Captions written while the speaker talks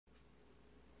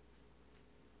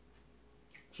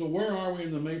So where are we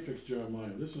in the matrix, Jeremiah?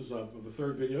 This is the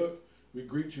third video. We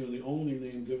greet you in the only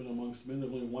name given amongst men.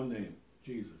 There's only one name,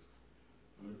 Jesus.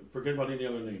 Forget about any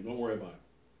other name. Don't worry about it.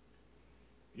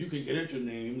 You can get into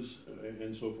names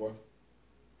and so forth,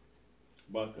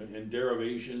 but and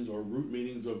derivations or root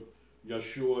meanings of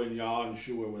Yeshua and Yah and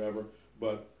Shua, whatever.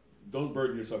 But don't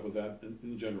burden yourself with that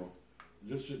in general.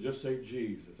 Just say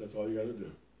Jesus. That's all you got to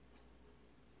do.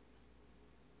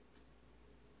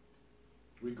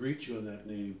 We greet you in that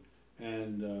name,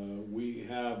 and we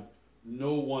have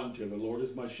no want here. The Lord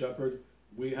is my shepherd.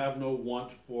 We have no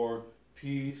want for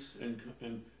peace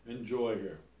and joy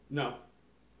here. Now,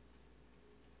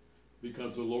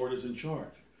 because the Lord is in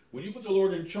charge. When you put the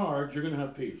Lord in charge, you're going to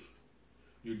have peace.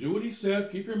 You do what he says,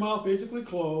 keep your mouth basically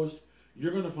closed,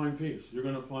 you're going to find peace. You're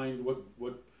going to find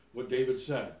what David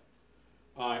said.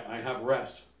 I have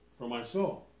rest for my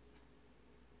soul.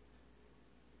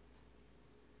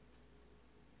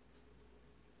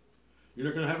 You're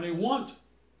not going to have any want.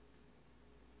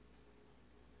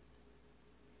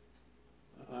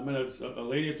 I met a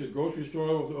lady at the grocery store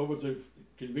over at the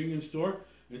convenience store,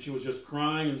 and she was just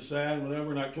crying and sad and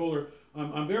whatever, and I told her,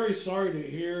 I'm very sorry to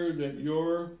hear that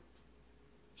you're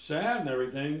sad and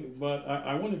everything, but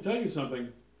I want to tell you something.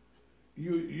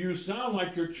 You sound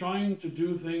like you're trying to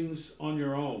do things on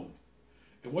your own.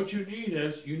 And what you need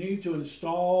is, you need to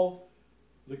install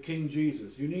the King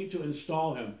Jesus. You need to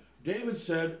install him. David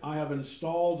said, I have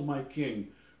installed my king.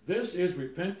 This is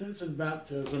repentance and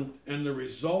baptism and the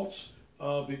results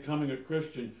of becoming a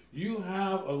Christian. You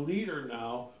have a leader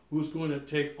now who's going to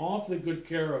take awfully good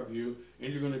care of you,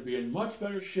 and you're going to be in much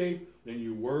better shape than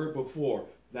you were before.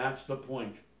 That's the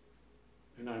point.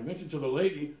 And I mentioned to the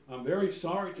lady, I'm very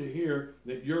sorry to hear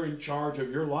that you're in charge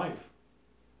of your life.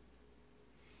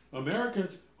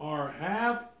 Americans are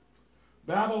half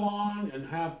Babylon and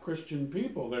half Christian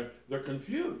people. They're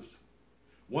confused.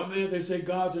 One minute they say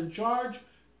God's in charge,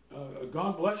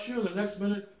 God bless you, and the next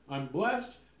minute I'm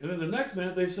blessed, and then the next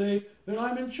minute they say that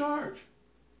I'm in charge.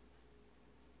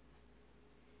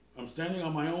 I'm standing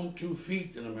on my own 2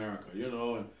 feet in America, you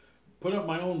know, and put up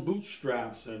my own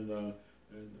bootstraps and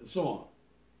so on.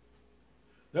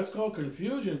 That's called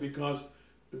confusion, because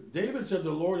David said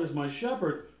the Lord is my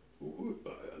shepherd.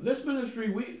 This ministry,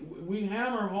 we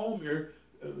hammer home here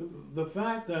the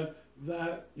fact that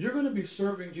you're going to be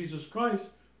serving Jesus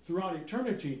Christ throughout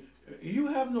eternity. You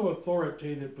have no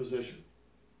authoritative position.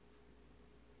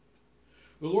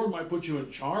 The Lord might put you in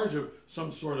charge of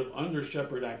some sort of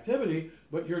under-shepherd activity,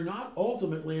 but you're not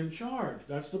ultimately in charge.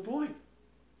 That's the point.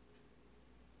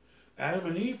 Adam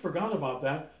and Eve forgot about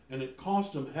that, and it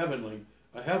cost them heavily,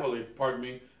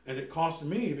 and it cost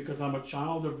me, because I'm a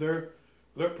child of their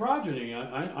progeny.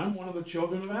 I'm one of the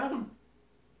children of Adam.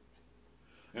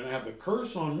 And I have the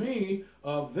curse on me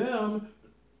of them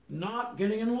not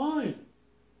getting in line.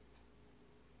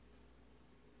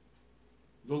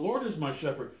 The Lord is my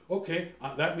shepherd. Okay,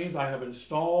 that means I have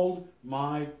installed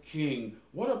my king.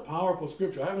 What a powerful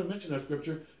scripture. I haven't mentioned that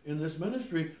scripture in this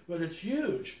ministry, but it's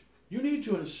huge. You need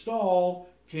to install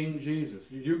King Jesus.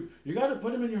 You got to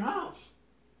put him in your house.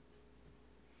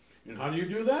 And how do you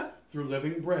do that? Through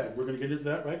living bread. We're going to get into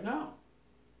that right now.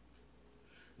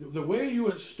 The way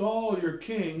you install your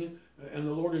king, and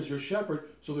the Lord is your shepherd,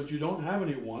 so that you don't have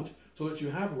any want, so that you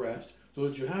have rest, so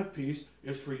that you have peace,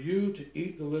 is for you to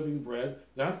eat the living bread.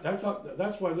 That's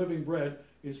why living bread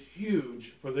is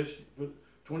huge for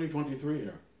 2023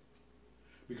 here.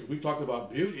 Because we talked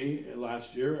about beauty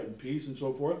last year and peace and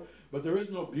so forth, but there is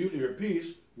no beauty or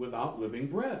peace without living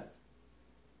bread.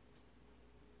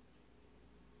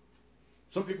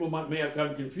 Some people may have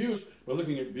gotten confused by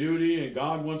looking at beauty, and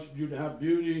God wants you to have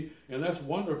beauty, and that's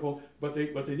wonderful, but they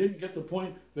didn't get the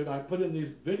point that I put in these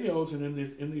videos and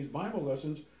in these Bible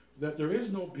lessons, that there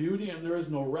is no beauty and there is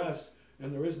no rest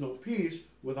and there is no peace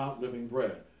without living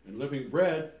bread. And living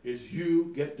bread is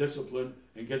you get disciplined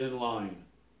and get in line.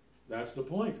 That's the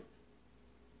point.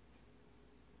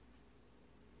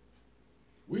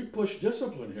 We push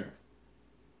discipline here.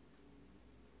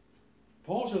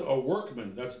 Paul said a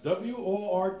workman. That's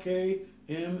W-O-R-K-M-A-N.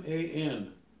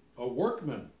 A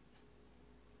workman.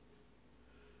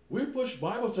 We push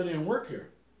Bible study and work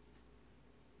here.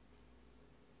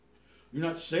 You're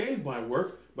not saved by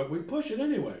work, but we push it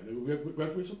anyway. That's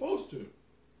what we're supposed to.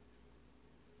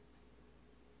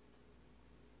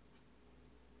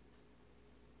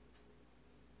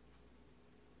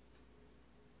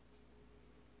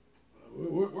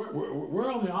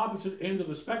 We're on the opposite end of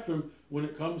the spectrum when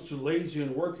it comes to lazy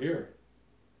and work here.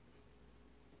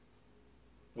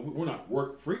 We're not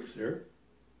work freaks here,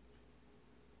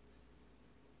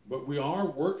 but we are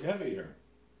work heavy here.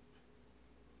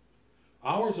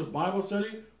 hours of Bible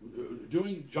study,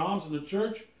 doing jobs in the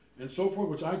church, and so forth,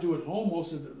 which I do at home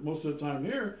most of the time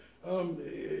here.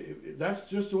 That's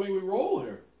just the way we roll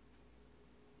here.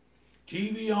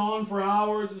 TV on for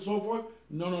hours and so forth.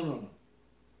 No.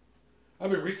 I've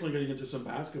been recently getting into some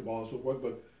basketball and so forth,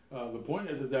 but the point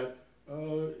is that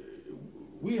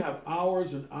we have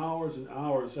hours and hours and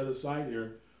hours set aside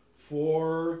here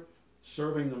for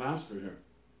serving the master here.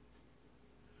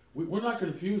 We're not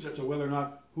confused as to whether or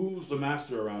not who's the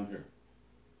master around here.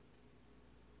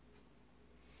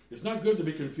 It's not good to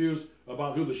be confused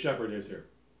about who the shepherd is here.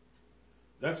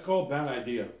 That's called bad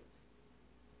idea.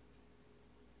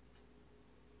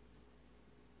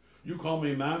 You call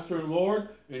me Master and Lord,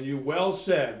 and you well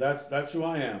said. That's who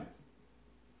I am.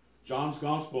 John's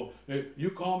Gospel. You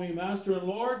call me Master and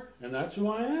Lord, and that's who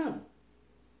I am.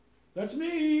 That's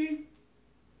me.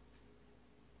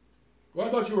 Well, I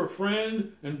thought you were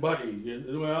friend and buddy.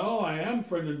 Well, I am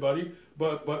friend and buddy,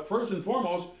 but first and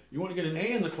foremost, you want to get an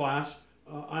A in the class,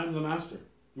 I'm the master.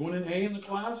 You want an A in the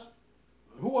class?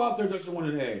 Who out there doesn't want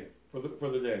an A for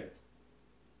the day?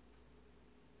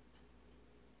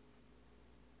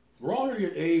 We're all here to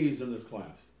get A's in this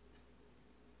class.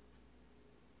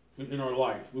 In our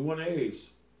life, we want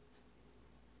A's.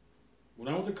 When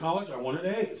I went to college, I wanted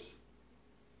A's.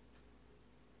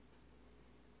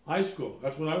 High school,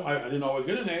 that's when I didn't always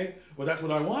get an A, but that's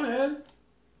what I wanted.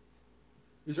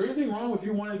 Is there anything wrong with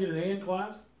you wanting to get an A in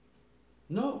class?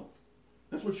 No.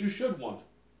 That's what you should want.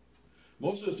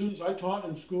 Most of the students I taught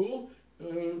in school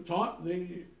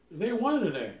they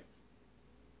wanted an A.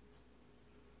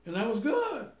 And that was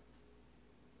good.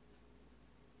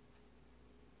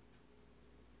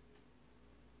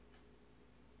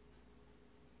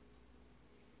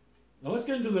 Now let's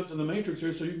get into the matrix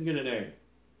here so you can get an A.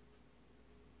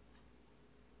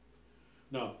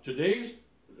 Now, today's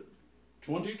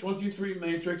 2023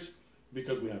 matrix,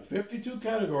 because we have 52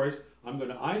 categories, I'm going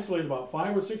to isolate about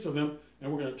 5 or 6 of them,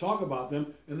 and we're going to talk about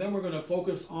them, and then we're going to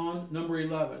focus on number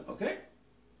 11, okay?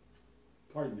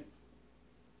 Pardon me.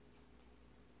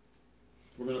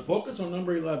 We're going to focus on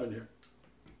number 11 here.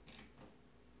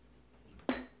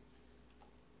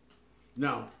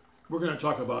 Now, we're going to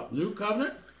talk about New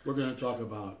Covenant. We're going to talk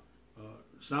about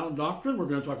sound doctrine. We're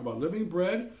going to talk about living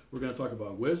bread. We're going to talk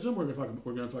about wisdom. We're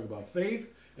going to talk about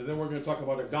faith, and then we're going to talk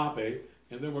about agape,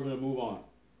 and then we're going to move on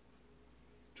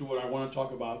to what I want to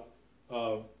talk about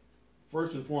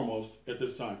first and foremost at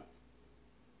this time.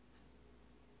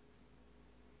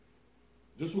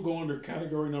 This will go under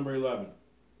category number 11,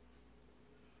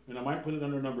 and I might put it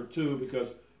under number 2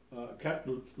 because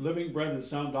living bread and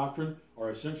sound doctrine are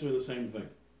essentially the same thing.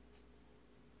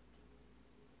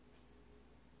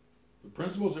 The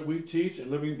principles that we teach in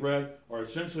living bread are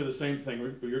essentially the same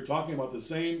thing. You're talking about the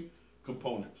same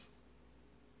components.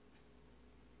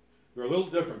 They're a little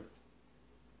different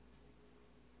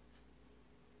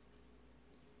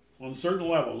on certain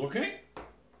levels, okay?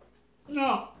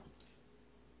 Now,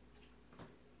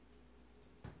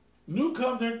 New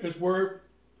Covenant is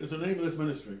the name of this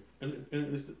ministry,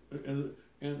 and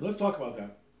let's talk about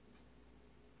that.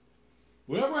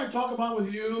 Whatever I talk about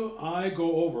with you, I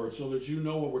go over so that you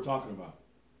know what we're talking about.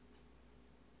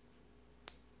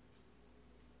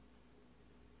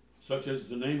 Such as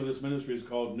the name of this ministry is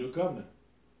called New Covenant.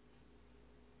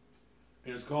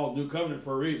 And it's called New Covenant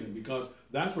for a reason, because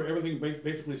that's where everything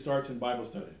basically starts in Bible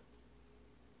study.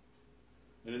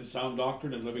 And in sound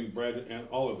doctrine and living bread and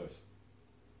all of this.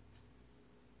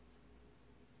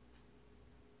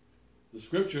 The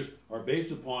scriptures are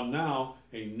based upon now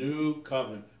a new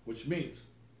covenant, which means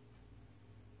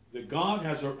that God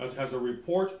has a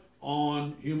report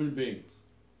on human beings.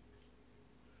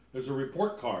 There's a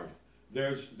report card.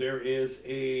 There is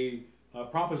a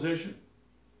proposition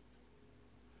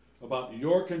about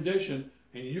your condition,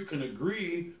 and you can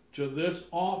agree to this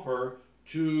offer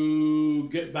to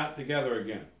get back together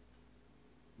again.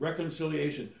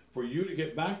 Reconciliation, for you to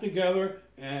get back together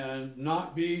and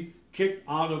not be kicked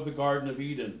out of the Garden of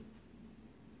Eden.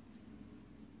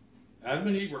 Adam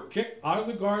and Eve were kicked out of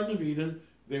the Garden of Eden.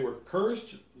 They were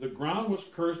cursed. The ground was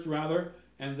cursed, rather,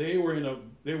 and they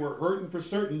were hurting for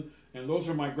certain. And those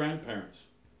are my grandparents.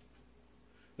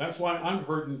 That's why I'm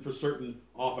hurting for certain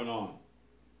off and on.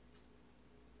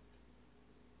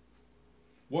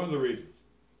 One of the reasons.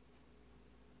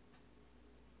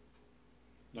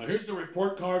 Now here's the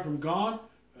report card from God.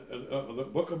 The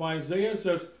book of Isaiah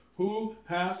says, "Who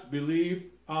has believed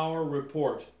our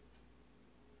report?"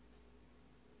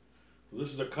 So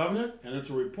this is a covenant, and it's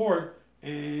a report,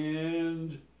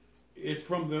 and it's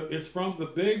from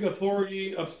the big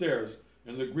authority upstairs,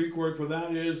 and the Greek word for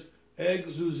that is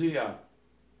exousia.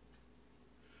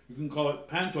 You can call it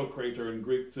Pantocrator in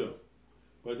Greek too.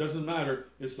 But it doesn't matter.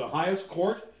 It's the highest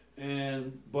court.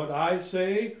 But I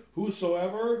say,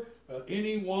 whosoever,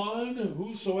 anyone,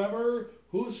 whosoever,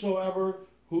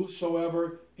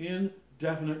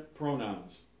 indefinite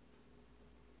pronouns.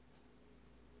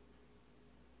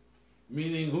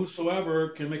 Meaning whosoever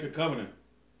can make a covenant.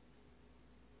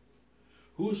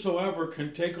 Whosoever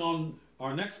can take on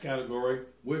our next category,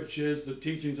 which is the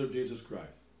teachings of Jesus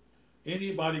Christ.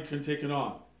 Anybody can take it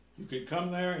on. You can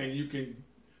come there and you can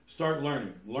start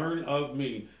learning. Learn of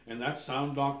me. And that's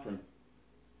sound doctrine.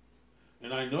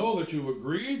 And I know that you've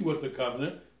agreed with the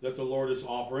covenant that the Lord is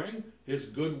offering, his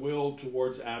goodwill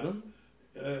towards Adam,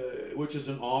 which is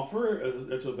an offer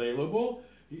that's available.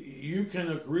 You can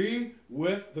agree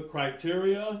with the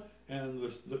criteria and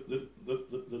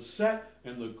the set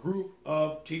and the group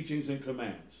of teachings and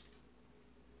commands.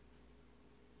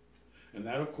 And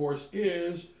that, of course,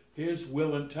 is his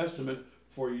will and testament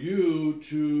for you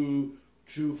to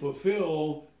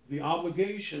fulfill the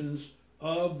obligations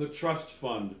of the trust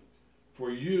fund for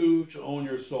you to own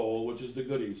your soul, which is the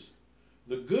goodies.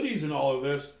 The goodies in all of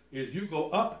this is you go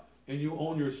up and you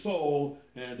own your soul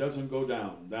and it doesn't go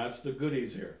down. That's the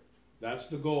goodies here. That's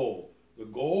the goal. The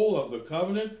goal of the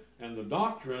covenant and the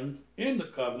doctrine in the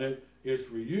covenant is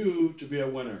for you to be a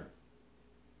winner.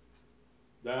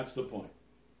 That's the point.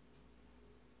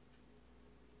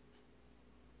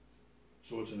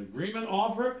 So it's an agreement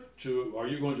offer to, are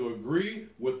you going to agree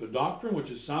with the doctrine, which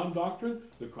is sound doctrine,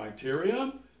 the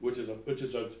criteria, which is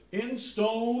a in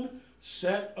stone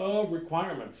set of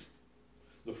requirements.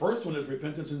 The first one is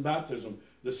repentance and baptism.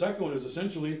 The second one is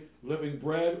essentially living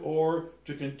bread, or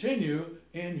to continue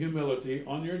in humility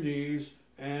on your knees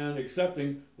and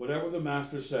accepting whatever the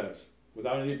master says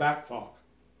without any back talk,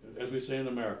 as we say in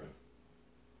America.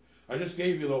 I just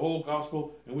gave you the whole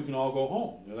gospel and we can all go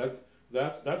home.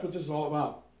 That's what this is all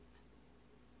about.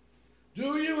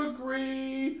 Do you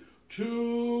agree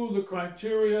to the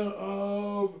criteria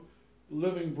of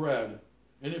living bread?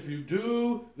 And if you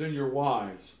do, then you're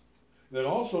wise. That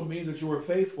also means that you are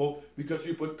faithful because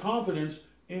you put confidence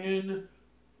in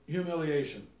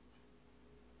humiliation.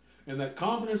 And that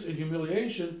confidence in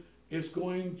humiliation is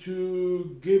going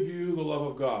to give you the love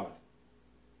of God.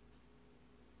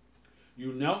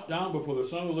 You knelt down before the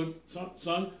Son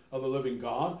of the living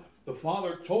God. The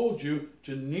Father told you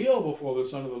to kneel before the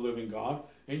Son of the living God,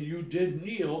 and you did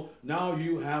kneel. Now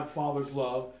you have Father's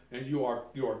love, and you are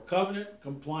covenant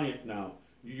compliant now.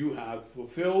 You have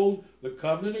fulfilled the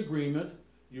covenant agreement.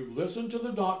 You've listened to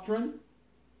the doctrine,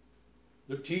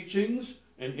 the teachings,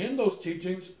 and in those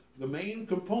teachings, the main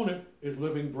component is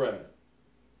living bread.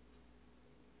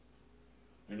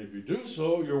 And if you do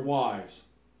so, you're wise.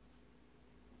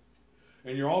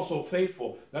 And you're also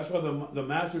faithful. That's why the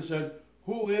Master said,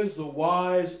 who is the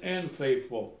wise and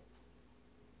faithful?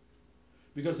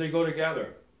 Because they go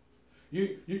together.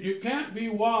 You can't be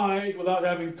wise without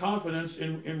having confidence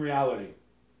in reality.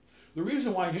 The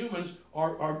reason why humans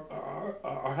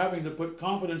are having to put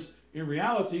confidence in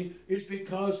reality is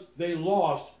because they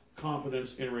lost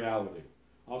confidence in reality.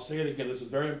 I'll say it again. This is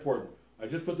very important. I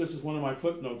just put this as one of my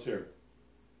footnotes here.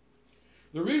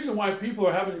 The reason why people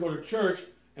are having to go to church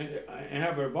and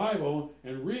have their Bible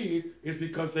and read is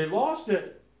because they lost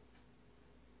it.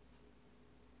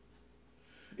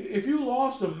 If you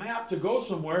lost a map to go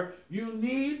somewhere, you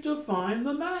need to find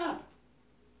the map.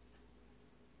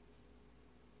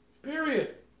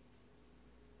 Period.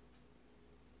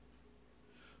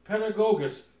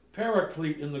 Pedagogus,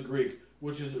 paraclete in the Greek,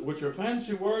 which are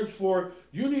fancy words for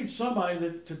you need somebody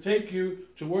to take you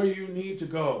to where you need to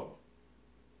go.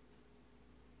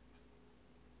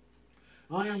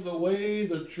 I am the way,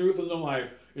 the truth, and the life.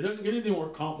 It doesn't get any more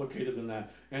complicated than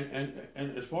that. And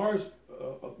as far as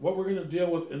what we're going to deal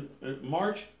with in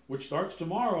March, which starts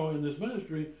tomorrow in this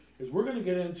ministry, is we're going to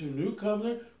get into New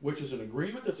Covenant, which is an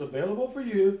agreement that's available for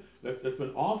you, that's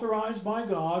been authorized by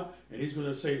God, and he's going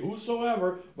to say,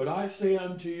 whosoever, but I say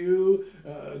unto you,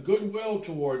 goodwill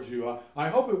towards you. I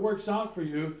hope it works out for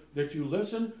you that you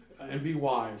listen and be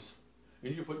wise.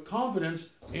 And you put confidence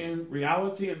in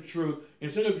reality and truth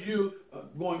instead of you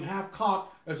going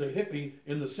half-cocked as a hippie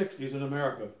in the 60s in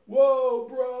America. Whoa,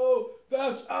 bro,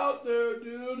 that's out there,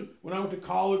 dude. When I went to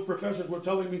college, professors were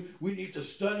telling me we need to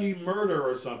study murder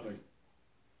or something.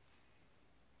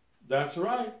 That's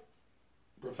right.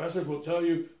 Professors will tell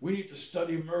you we need to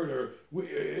study murder.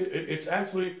 It's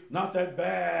actually not that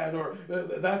bad, or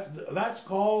that's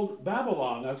called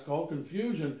Babylon. That's called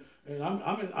confusion. And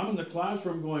I'm in the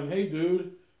classroom going, hey,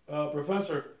 dude,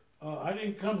 professor, I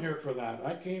didn't come here for that.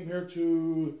 I came here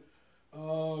to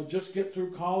just get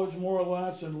through college more or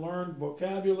less and learn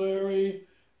vocabulary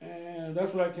And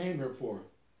that's what I came here for.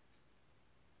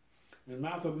 And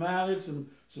mathematics and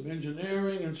some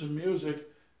engineering and some music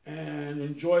and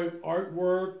enjoy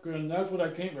artwork, and that's what I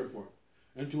came here for.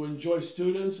 And to enjoy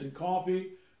students and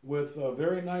coffee with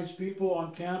very nice people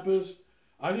on campus.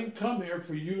 I didn't come here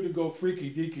for you to go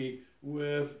freaky deaky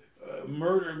with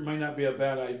murder may not be a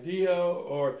bad idea,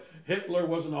 or Hitler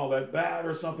wasn't all that bad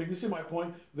or something. You see my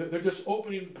point? They're just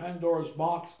opening Pandora's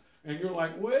box, and you're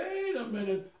like, wait a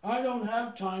minute, I don't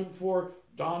have time for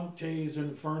Dante's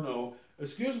Inferno.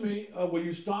 Excuse me, will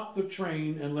you stop the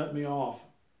train and let me off?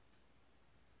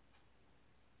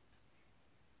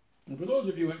 And for those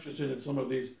of you interested in some of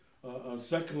these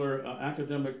secular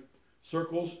academic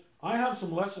circles, I have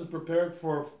some lessons prepared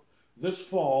for this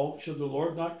fall, should the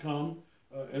Lord not come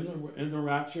in the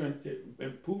rapture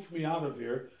and poof me out of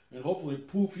here, and hopefully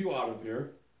poof you out of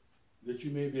here, that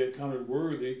you may be accounted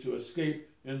worthy to escape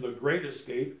in the great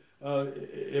escape.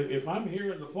 If I'm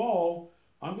here in the fall,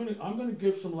 I'm going to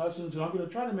give some lessons, and I'm going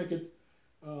to try to make it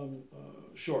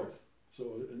short.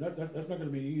 So and that's not going to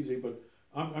be easy, but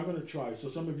I'm going to try. So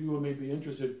some of you may be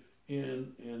interested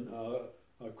in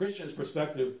a Christian's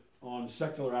perspective on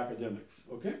secular academics.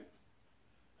 Okay?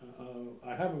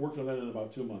 I haven't worked on that in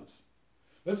about 2 months.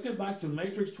 Let's get back to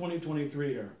Matrix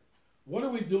 2023 here. What are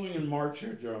we doing in March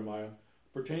here, Jeremiah,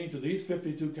 pertaining to these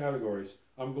 52 categories?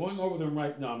 I'm going over them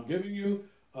right now. I'm giving you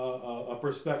a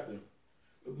perspective.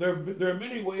 There are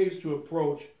many ways to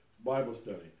approach Bible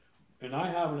study. And I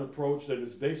have an approach that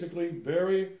is basically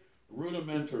very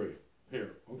rudimentary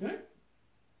here, okay?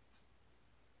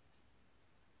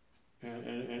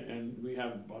 And we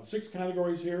have about 6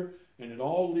 categories here, and it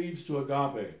all leads to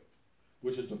agape,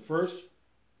 which is the first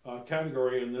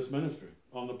category in this ministry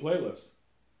on the playlist.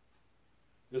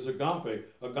 Is agape.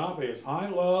 Agape is high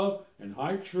love and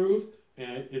high truth,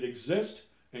 and it exists,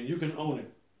 and you can own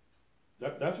it.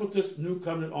 That's what this new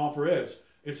covenant offer is.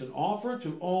 It's an offer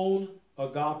to own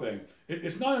agape.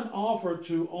 It's not an offer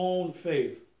to own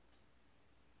faith,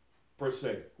 per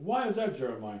se. Why is that,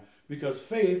 Jeremiah? Because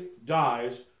faith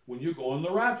dies when you go in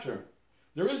the rapture.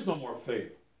 There is no more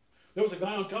faith. There was a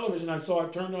guy on television I saw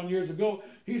it turned on years ago.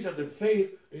 He said that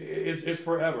faith is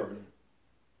forever.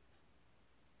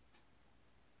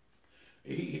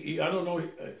 I don't know.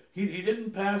 He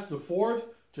didn't pass the 4th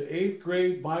to 8th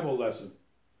grade Bible lesson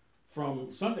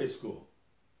from Sunday school.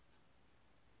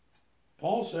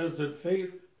 Paul says that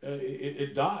faith,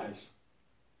 it dies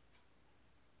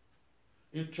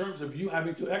in terms of you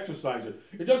having to exercise it.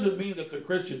 It doesn't mean that the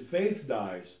Christian faith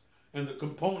dies and the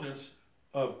components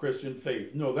of Christian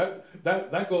faith. No,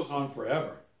 that goes on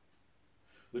forever.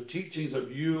 The teachings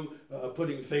of you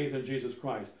putting faith in Jesus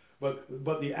Christ. But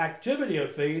the activity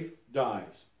of faith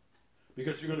dies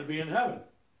because you're going to be in heaven.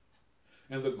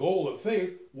 And the goal of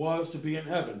faith was to be in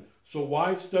heaven. So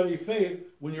why study faith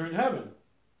when you're in heaven?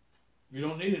 You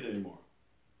don't need it anymore.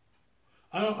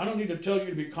 I don't need to tell you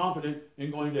to be confident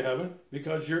in going to heaven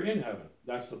because you're in heaven.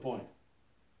 That's the point.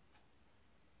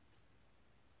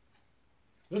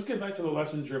 Let's get back to the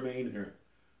lesson germane here.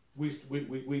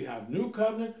 We have new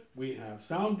covenant, we have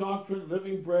sound doctrine,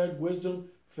 living bread, wisdom,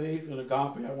 faith, and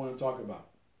agape I want to talk about.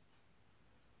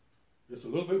 Just a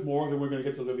little bit more, then we're going to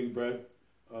get to living bread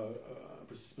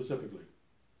specifically.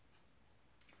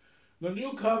 The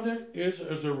new covenant is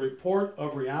a report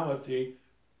of reality.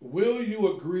 Will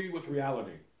you agree with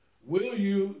reality? Will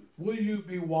you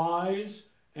be wise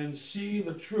and see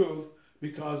the truth?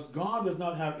 Because God does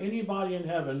not have anybody in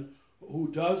heaven who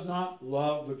does not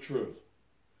love the truth.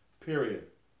 Period.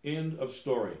 End of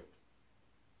story.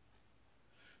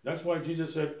 That's why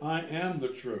Jesus said, I am the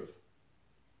truth.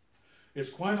 It's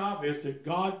quite obvious that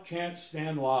God can't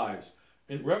stand lies.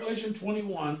 In Revelation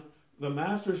 21, the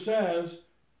Master says,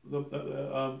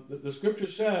 the Scripture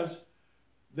says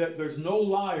that there's no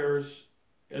liars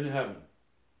in heaven.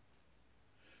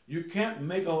 You can't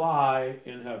make a lie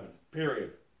in heaven.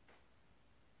 Period.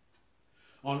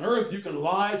 On earth, you can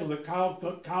lie till the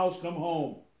cows come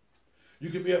home. You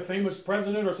can be a famous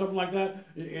president or something like that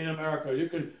in America. You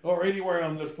can, or anywhere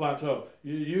on this plateau.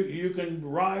 You can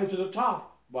rise to the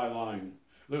top by lying.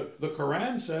 The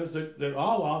Quran says that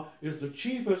Allah is the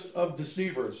chiefest of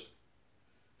deceivers.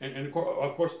 And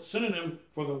of course, synonym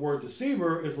for the word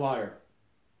deceiver is liar.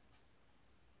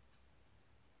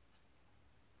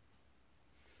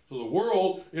 So the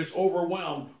world is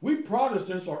overwhelmed. We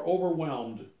Protestants are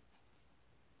overwhelmed.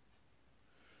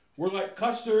 We're like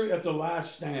Custer at the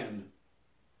last stand.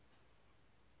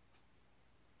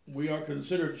 We are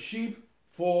considered sheep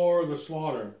for the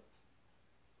slaughter,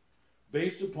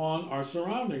 based upon our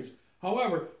surroundings.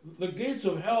 However, the gates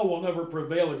of hell will never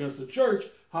prevail against the church.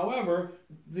 However,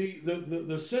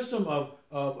 the system of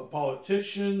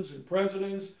politicians and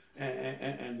presidents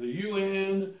and the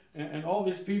UN and all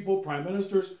these people, prime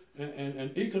ministers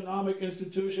and economic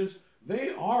institutions, they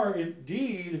are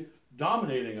indeed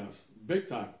dominating us big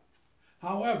time.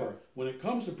 However, when it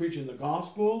comes to preaching the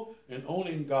gospel and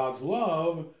owning God's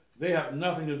love, they have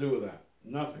nothing to do with that.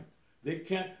 Nothing. They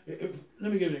can't.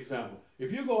 Let me give you an example.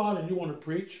 If you go out and you want to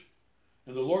preach,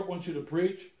 and the Lord wants you to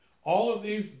preach, all of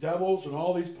these devils and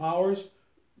all these powers,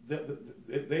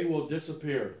 they will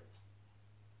disappear.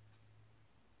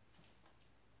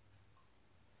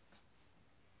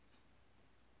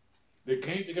 They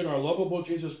came to get our lovable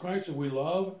Jesus Christ, who we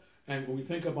love and we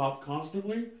think about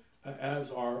constantly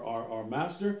as our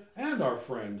master and our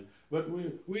friend. But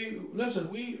when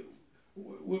we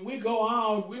go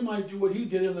out, we might do what he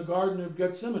did in the Garden of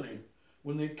Gethsemane.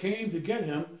 When they came to get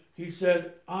him, he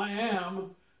said, I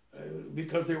am,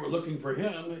 because they were looking for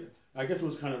him. I guess it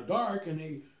was kind of dark,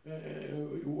 and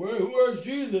where's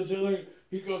Jesus? And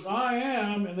he goes, I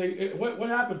am, and what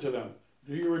happened to them?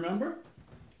 Do you remember?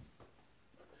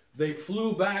 They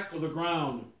flew back to the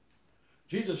ground.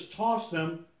 Jesus tossed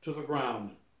them to the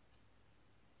ground.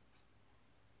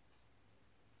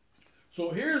 So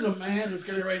here's a man who's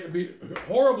getting ready to be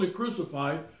horribly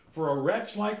crucified for a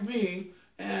wretch like me,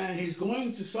 and he's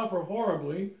going to suffer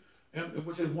horribly,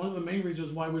 which is one of the main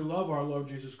reasons why we love our Lord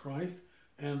Jesus Christ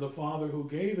and the Father who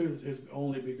gave his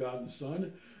only begotten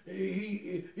Son.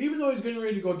 Even though he's getting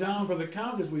ready to go down for the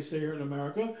count, as we say here in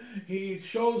America, he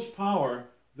shows power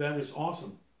that is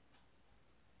awesome.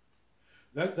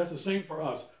 That's the same for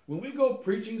us. When we go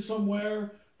preaching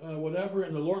somewhere, whatever,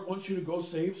 and the Lord wants you to go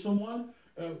save someone,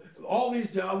 all these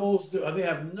devils, they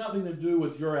have nothing to do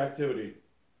with your activity.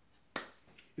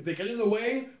 If they get in the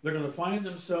way, they're going to find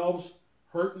themselves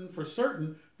hurting for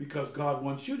certain, because God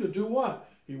wants you to do what?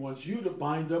 He wants you to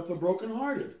bind up the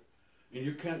brokenhearted. And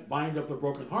you can't bind up the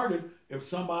brokenhearted if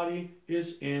somebody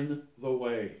is in the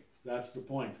way. That's the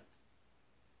point.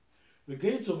 The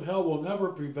gates of hell will never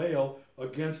prevail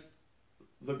against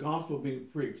the gospel being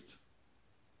preached.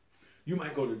 You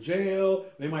might go to jail.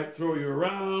 They might throw you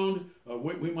around.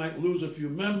 We might lose a few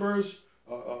members.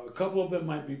 A couple of them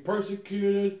might be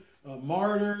persecuted,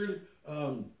 martyred,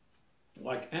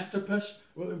 like Antipas.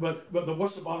 But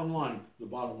what's the bottom line? The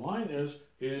bottom line is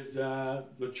that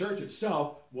the church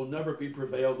itself will never be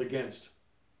prevailed against.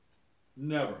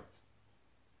 Never.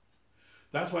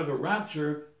 That's why the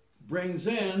rapture brings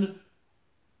in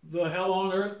the hell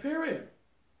on earth period.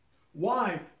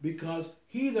 Why? Because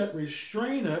he that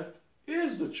restraineth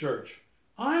is the church.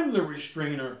 I'm the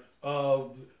restrainer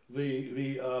of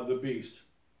the beast.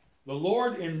 The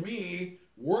Lord in me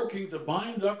working to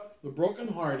bind up the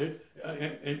brokenhearted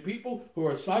and people who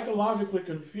are psychologically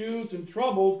confused and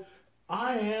troubled.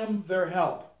 I am their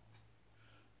help.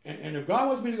 And if God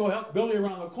wants me to go help Billy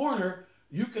around the corner,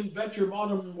 you can bet your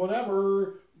bottom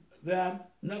whatever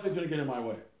that nothing's going to get in my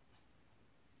way.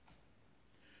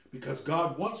 Because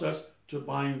God wants us to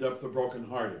bind up the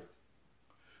brokenhearted.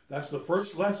 That's the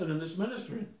first lesson in this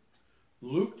ministry.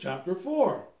 Luke chapter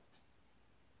 4.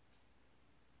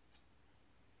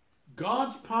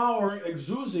 God's power,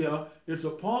 exousia, is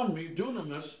upon me,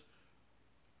 dunamis,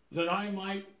 that I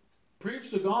might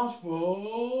preach the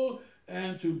gospel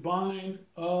and to bind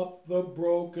up the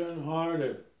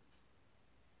brokenhearted,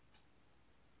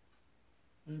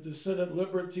 and to set at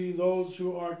liberty those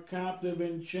who are captive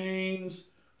in chains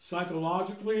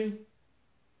psychologically.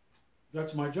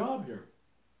 That's my job here.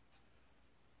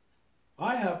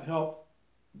 I have helped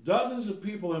dozens of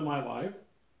people in my life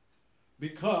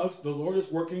because the Lord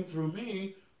is working through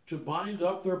me to bind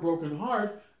up their broken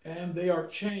heart, and they are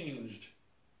changed.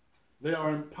 They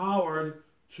are empowered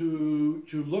to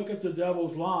look at the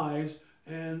devil's lies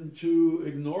and to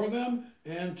ignore them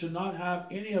and to not have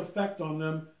any effect on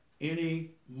them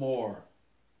anymore.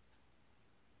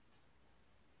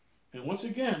 And once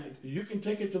again, you can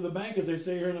take it to the bank, as they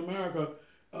say here in America,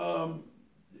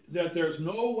 that there's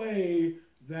no way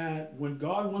that when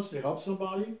God wants to help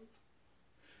somebody,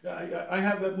 I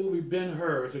have that movie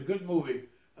Ben-Hur. It's a good movie.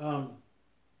 And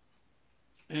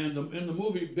in the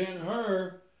movie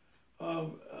Ben-Hur,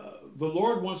 the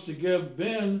Lord wants to give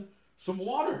Ben some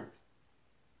water.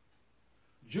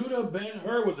 Judah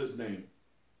Ben-Hur was his name,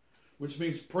 which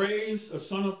means praise, a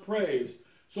son of praise.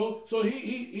 So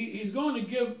he's going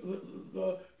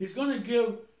to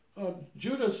give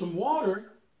Judah some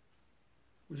water,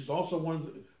 which is also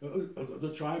one of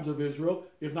the tribes of Israel,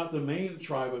 if not the main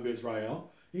tribe of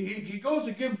Israel. He goes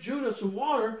to give Judah some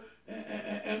water,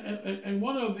 and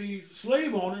one of the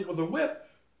slave owners with a whip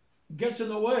gets in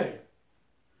the way.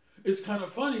 It's kind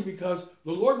of funny because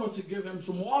the Lord wants to give him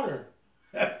some water.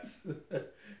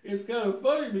 It's kind of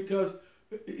funny because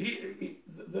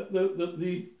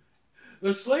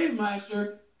The slave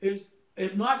master is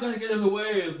not going to get in the way,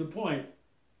 is the point.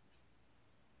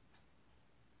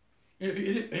 And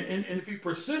if he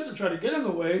persists and try to get in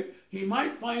the way, he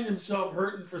might find himself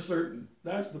hurting for certain.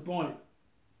 That's the point.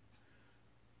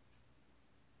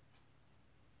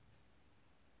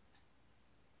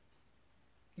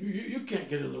 You can't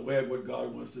get in the way of what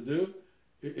God wants to do.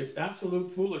 It's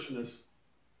absolute foolishness.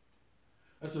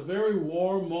 That's a very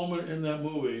warm moment in that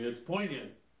movie. It's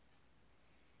poignant.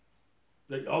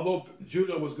 That although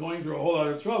Judah was going through a whole lot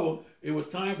of trouble, it was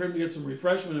time for him to get some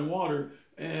refreshment and water,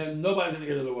 and nobody's going to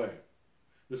get in the way.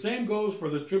 The same goes for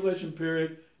the tribulation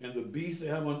period and the beast they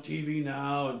have on TV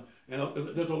now, and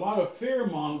there's a lot of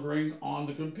fear-mongering on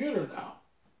the computer now.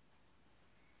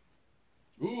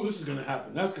 Ooh, this is going to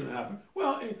happen. That's going to happen.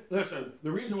 Well, listen, the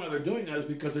reason why they're doing that is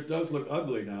because it does look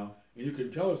ugly now, and you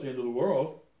can tell it's the end of the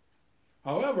world.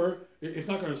 However, it's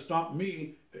not going to stop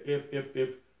me if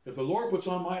the Lord puts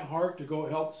on my heart to go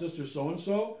help Sister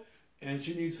so-and-so, and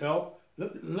she needs help.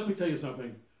 Let me tell you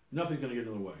something. Nothing's going to get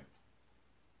in the way.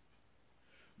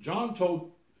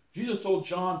 Jesus told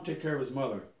John to take care of his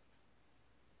mother.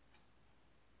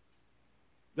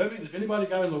 That means if anybody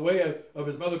got in the way of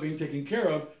his mother being taken care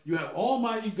of, you have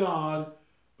Almighty God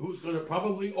who's going to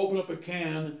probably open up a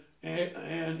can,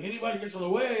 and anybody gets in the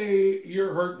way,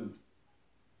 you're hurting.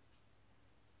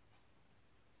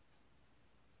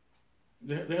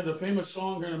 They had a famous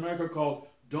song here in America called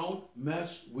 "Don't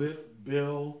Mess with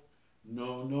Bill."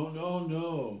 No, no, no,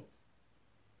 no.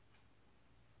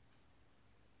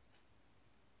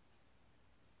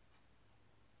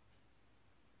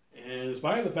 And in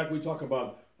spite of the fact we talk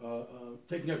about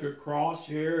taking up your cross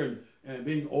here and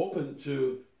being open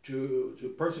to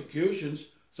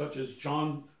persecutions, such as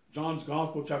John's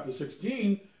Gospel, chapter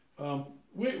 16,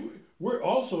 we're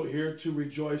also here to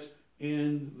rejoice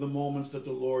in the moments that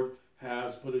the Lord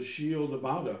has put a shield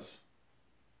about us.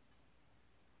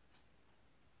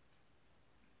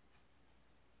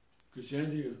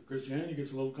 Christianity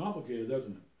gets a little complicated,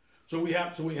 doesn't it? So we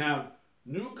have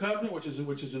new covenant, which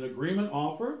is an agreement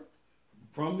offer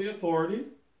from the authority,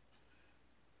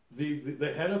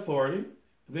 the head authority.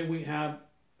 Then we have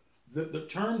the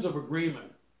terms of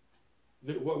agreement.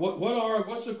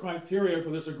 What's the criteria for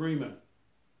this agreement?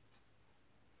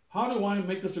 How do I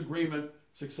make this agreement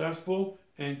successful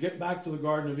and get back to the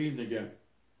Garden of Eden again?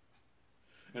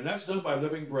 And that's done by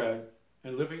living bread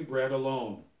and living bread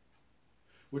alone,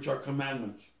 which are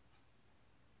commandments.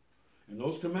 And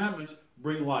those commandments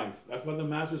bring life. That's why the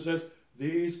Master says,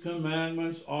 these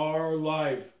commandments are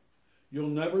life. You'll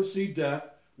never see death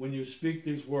when you speak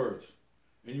these words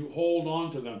and you hold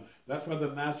on to them. That's why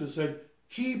the Master said,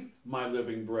 keep my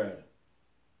living bread.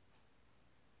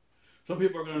 Some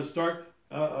people are going to start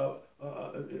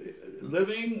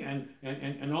living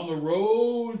and on the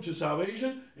road to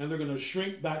salvation, and they're going to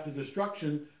shrink back to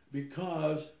destruction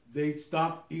because they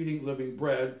stopped eating living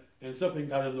bread and something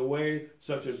got in the way,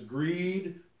 such as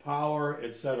greed, power,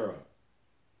 etc.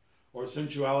 Or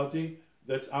sensuality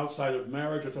that's outside of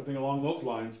marriage or something along those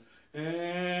lines,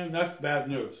 and that's bad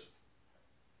news.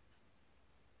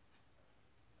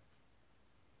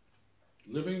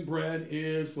 Living bread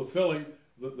is fulfilling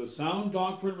the sound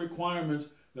doctrine requirements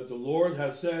that the Lord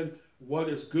has said what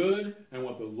is good and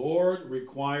what the Lord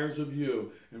requires of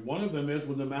you. And one of them is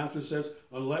when the Master says,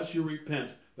 unless you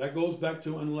repent. That goes back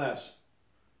to unless.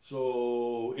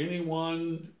 So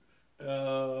anyone,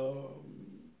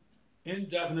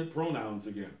 indefinite pronouns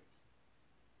again.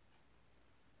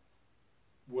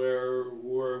 Where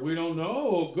we don't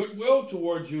know, goodwill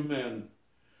towards you men.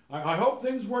 I hope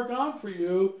things work out for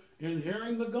you in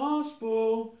hearing the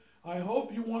gospel. I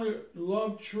hope you want to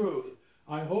love truth.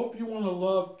 I hope you want to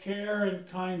love care and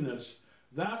kindness.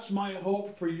 That's my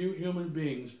hope for you human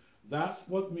beings. That's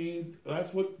what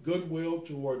goodwill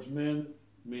towards men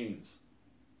means.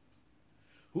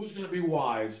 Who's going to be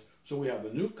wise? So we have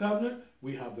the new covenant.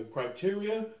 We have the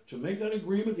criteria to make that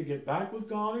agreement to get back with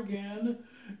God again.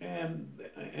 And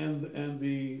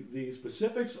the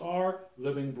specifics are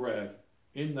living bread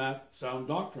in that sound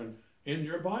doctrine in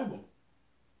your Bible.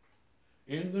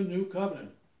 In the new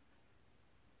covenant.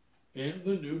 In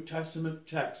the New Testament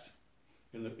text.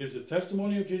 Is the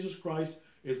testimony of Jesus Christ,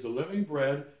 is the living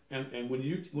bread, and when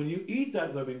you eat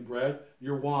that living bread,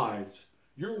 you're wise.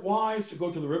 You're wise to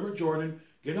go to the River Jordan,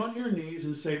 get on your knees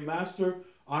and say, Master,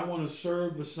 I want to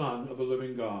serve the Son of the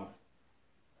living God.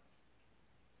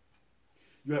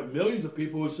 You have millions of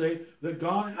people who say that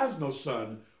God has no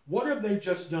son. What have they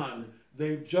just done?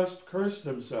 They've just cursed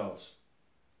themselves.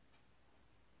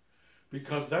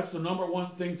 Because that's the number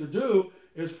one thing to do,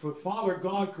 is for Father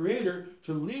God Creator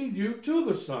to lead you to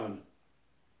the Son.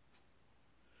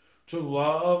 to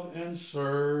love and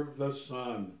serve the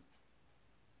Son.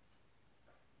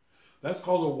 That's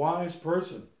called a wise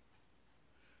person.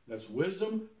 That's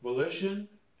wisdom, volition,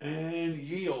 and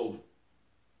yield.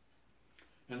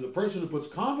 And the person who puts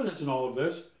confidence in all of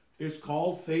this is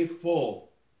called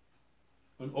faithful,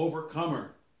 an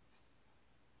overcomer.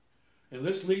 And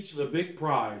this leads to the big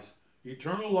prize,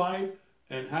 eternal life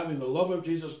and having the love of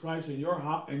Jesus Christ in your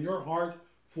heart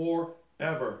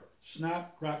forever.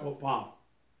 Snap, crackle, pop.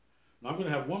 Now I'm going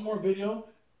to have one more video,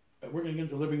 and we're going to get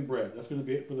into living bread. That's going to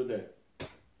be it for the day.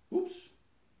 Oops.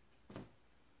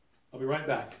 I'll be right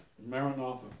back.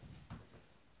 Maranatha.